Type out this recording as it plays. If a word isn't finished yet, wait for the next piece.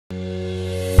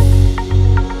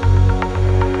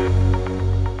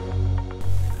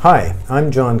Hi,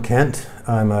 I'm John Kent.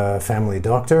 I'm a family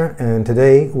doctor, and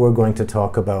today we're going to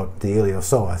talk about the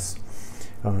iliopsoas.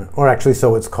 Or actually,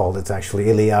 so it's called. It's actually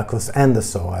iliacus and the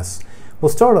psoas. We'll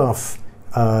start off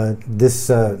this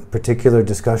particular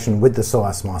discussion with the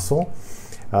psoas muscle,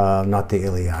 not the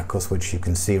iliacus, which you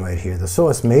can see right here. The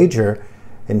psoas major,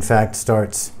 in fact,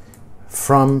 starts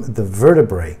from the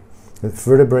vertebrae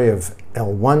of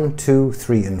L1, 2,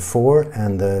 3, and 4,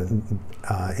 and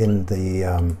in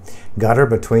the gutter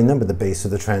between them at the base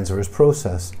of the transverse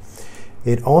process.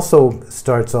 It also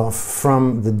starts off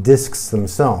from the discs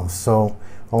themselves. So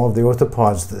all of the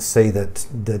orthopods that say that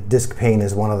the disc pain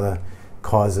is one of the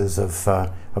causes of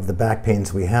the back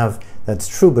pains we have, that's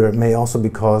true, but it may also be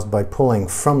caused by pulling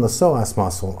from the psoas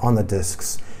muscle on the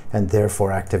discs and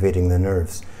therefore activating the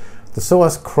nerves. The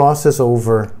psoas crosses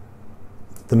over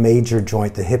the major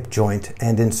joint, the hip joint,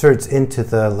 and inserts into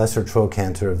the lesser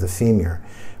trochanter of the femur.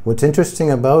 What's interesting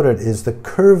about it is the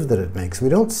curve that it makes. We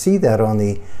don't see that on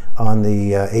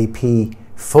the AP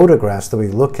photographs that we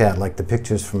look at, like the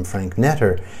pictures from Frank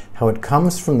Netter, how it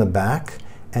comes from the back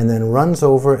and then runs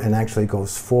over and actually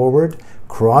goes forward,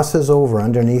 crosses over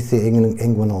underneath the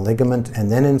inguinal ligament, and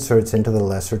then inserts into the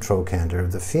lesser trochanter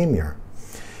of the femur.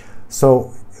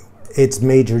 So its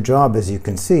major job, as you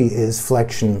can see, is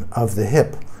flexion of the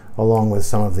hip, along with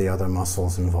some of the other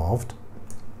muscles involved.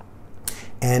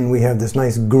 And we have this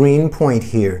nice green point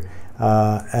here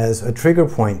as a trigger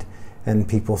point. And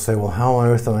people say, well, how on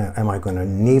earth am I going to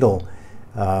needle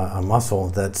a muscle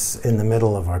that's in the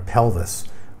middle of our pelvis?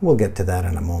 We'll get to that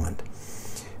in a moment.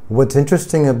 What's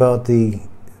interesting about the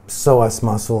psoas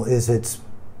muscle is its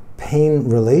pain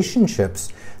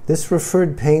relationships. This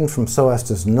referred pain from psoas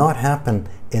does not happen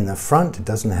in the front. It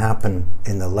doesn't happen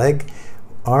in the leg.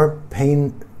 Our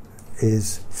pain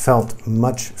is felt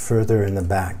much further in the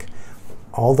back,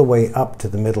 all the way up to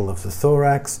the middle of the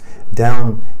thorax,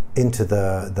 down into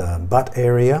the butt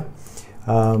area.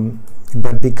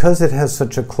 But because it has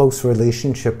such a close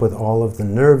relationship with all of the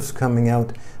nerves coming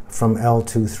out from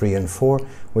L2, 3, and 4,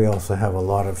 we also have a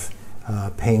lot of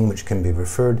pain which can be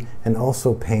referred, and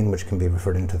also pain which can be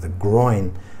referred into the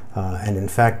groin, and in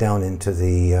fact down into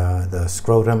the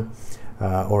scrotum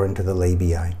or into the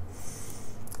labii.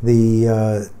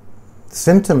 The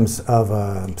symptoms of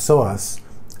psoas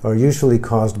are usually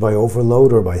caused by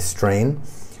overload or by strain.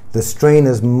 The strain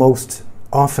is most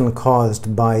often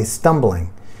caused by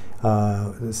stumbling.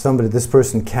 This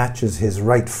person catches his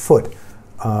right foot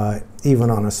even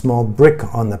on a small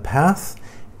brick on the path,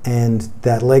 and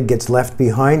that leg gets left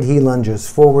behind. He lunges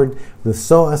forward. The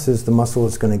psoas is the muscle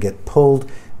that's going to get pulled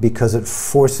because it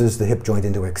forces the hip joint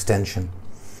into extension.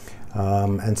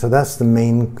 And so that's the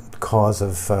main cause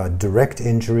of direct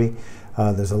injury.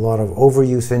 There's a lot of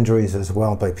overuse injuries as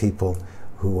well by people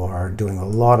who are doing a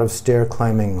lot of stair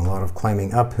climbing, a lot of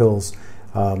climbing up hills.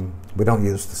 We don't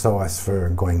use the psoas for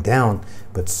going down,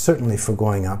 but certainly for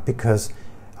going up, because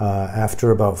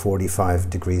after about 45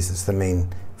 degrees it's the main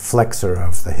flexor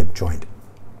of the hip joint.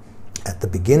 At the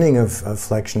beginning of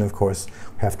flexion, of course,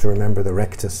 we have to remember the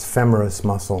rectus femoris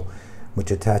muscle, which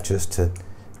attaches to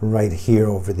right here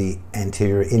over the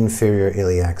anterior inferior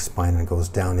iliac spine and goes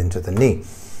down into the knee.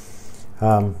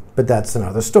 But that's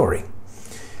another story.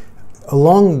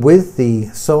 Along with the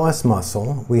psoas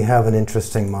muscle, we have an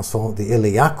interesting muscle, the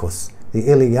iliacus. The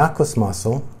iliacus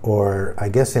muscle, or I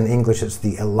guess in English it's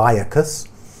the iliacus,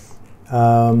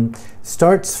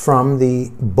 starts from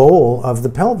the bowl of the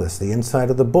pelvis, the inside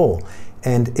of the bowl,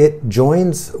 and it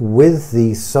joins with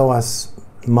the psoas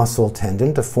muscle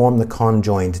tendon to form the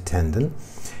conjoined tendon.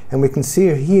 And we can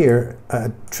see here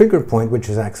a trigger point which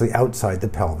is actually outside the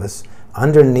pelvis,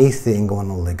 underneath the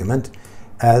inguinal ligament,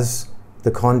 as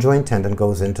the conjoined tendon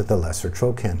goes into the lesser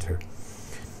trochanter.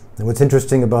 And what's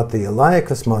interesting about the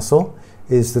iliacus muscle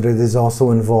is that it is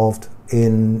also involved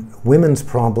in women's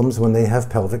problems when they have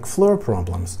pelvic floor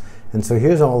problems. And so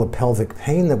here's all the pelvic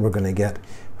pain that we're going to get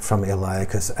from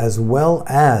iliacus, as well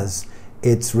as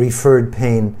its referred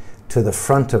pain to the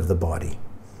front of the body.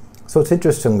 So it's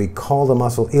interesting, we call the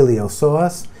muscle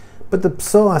iliopsoas, but the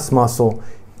psoas muscle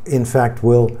in fact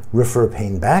will refer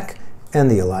pain back and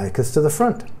the iliacus to the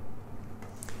front.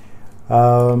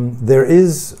 There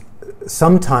is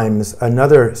sometimes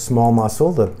another small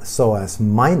muscle, the psoas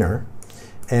minor,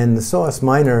 and the psoas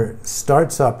minor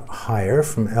starts up higher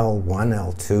from L1,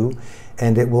 L2,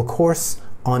 and it will course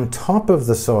on top of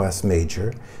the psoas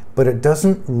major, but it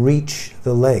doesn't reach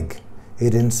the leg.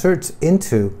 It inserts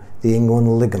into the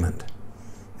inguinal ligament,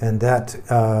 and that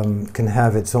can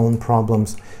have its own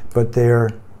problems, but they're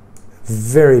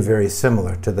very, very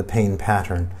similar to the pain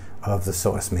pattern of the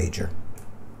psoas major.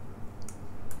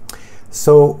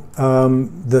 So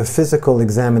the physical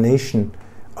examination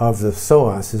of the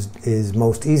psoas is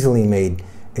most easily made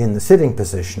in the sitting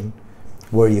position,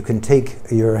 where you can take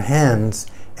your hands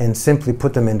and simply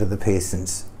put them into the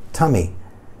patient's tummy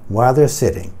while they're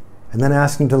sitting, and then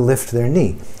ask them to lift their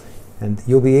knee. And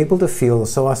you'll be able to feel the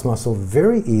psoas muscle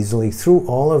very easily through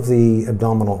all of the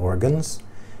abdominal organs.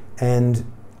 And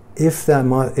if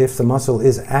the muscle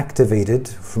is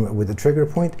activated with the trigger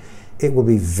point, it will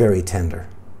be very tender.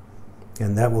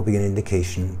 And that will be an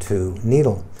indication to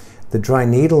needle. The dry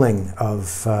needling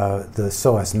of the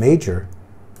Psoas Major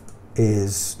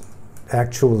is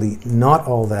actually not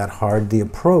all that hard. The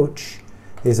approach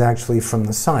is actually from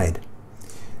the side.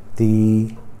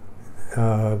 The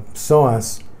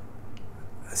psoas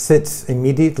sits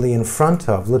immediately in front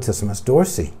of latissimus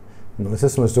dorsi. And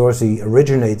latissimus dorsi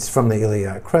originates from the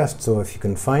iliac crest, so if you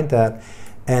can find that,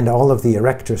 and all of the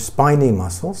erector spinae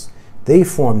muscles, they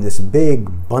form this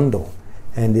big bundle.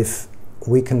 And if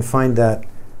we can find that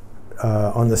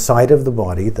on the side of the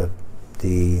body,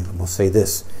 we'll say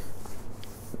this,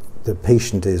 the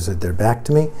patient is at their back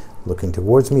to me, looking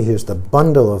towards me. Here's the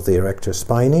bundle of the erector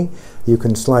spinae. You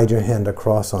can slide your hand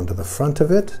across onto the front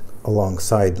of it,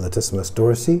 alongside latissimus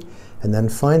dorsi, and then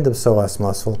find the psoas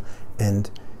muscle, and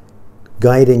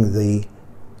guiding the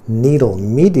needle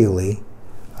medially,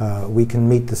 we can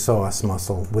meet the psoas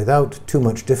muscle without too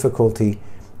much difficulty,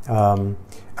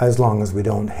 as long as we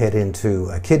don't head into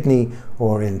a kidney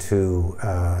or into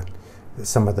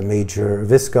some of the major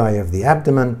visci of the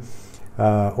abdomen,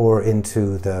 or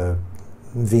into the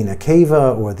vena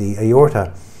cava or the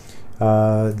aorta.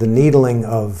 The needling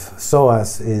of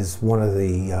psoas is one of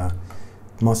the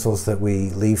muscles that we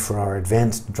leave for our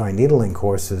advanced dry needling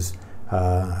courses,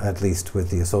 at least with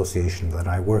the association that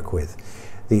I work with.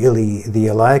 The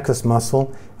iliacus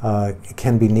muscle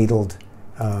can be needled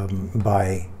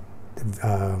by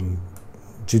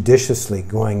judiciously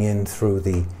going in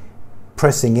through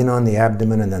pressing in on the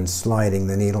abdomen and then sliding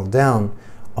the needle down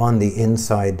on the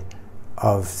inside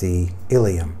of the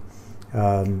ilium.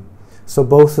 So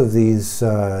both of these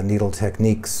needle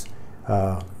techniques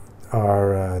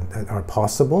are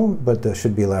possible, but they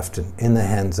should be left in the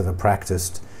hands of a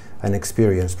practiced and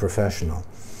experienced professional.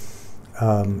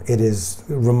 It is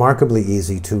remarkably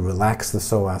easy to relax the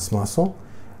psoas muscle.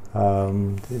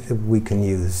 We can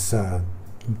use,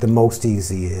 the most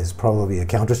easy is probably a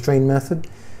counterstrain method,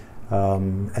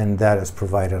 and that has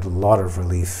provided a lot of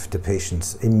relief to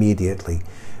patients immediately.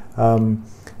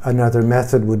 Another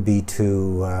method would be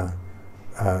to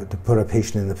put a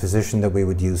patient in the position that we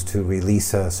would use to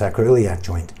release a sacroiliac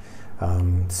joint,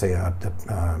 say a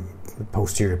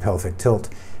posterior pelvic tilt,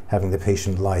 having the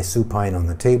patient lie supine on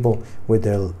the table with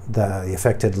the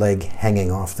affected leg hanging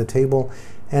off the table,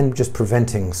 and just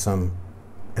preventing some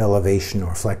elevation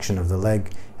or flexion of the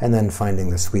leg, and then finding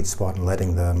the sweet spot and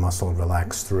letting the muscle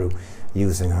relax through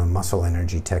using a muscle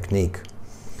energy technique.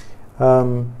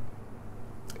 And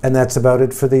that's about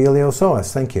it for the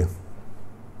iliopsoas. Thank you.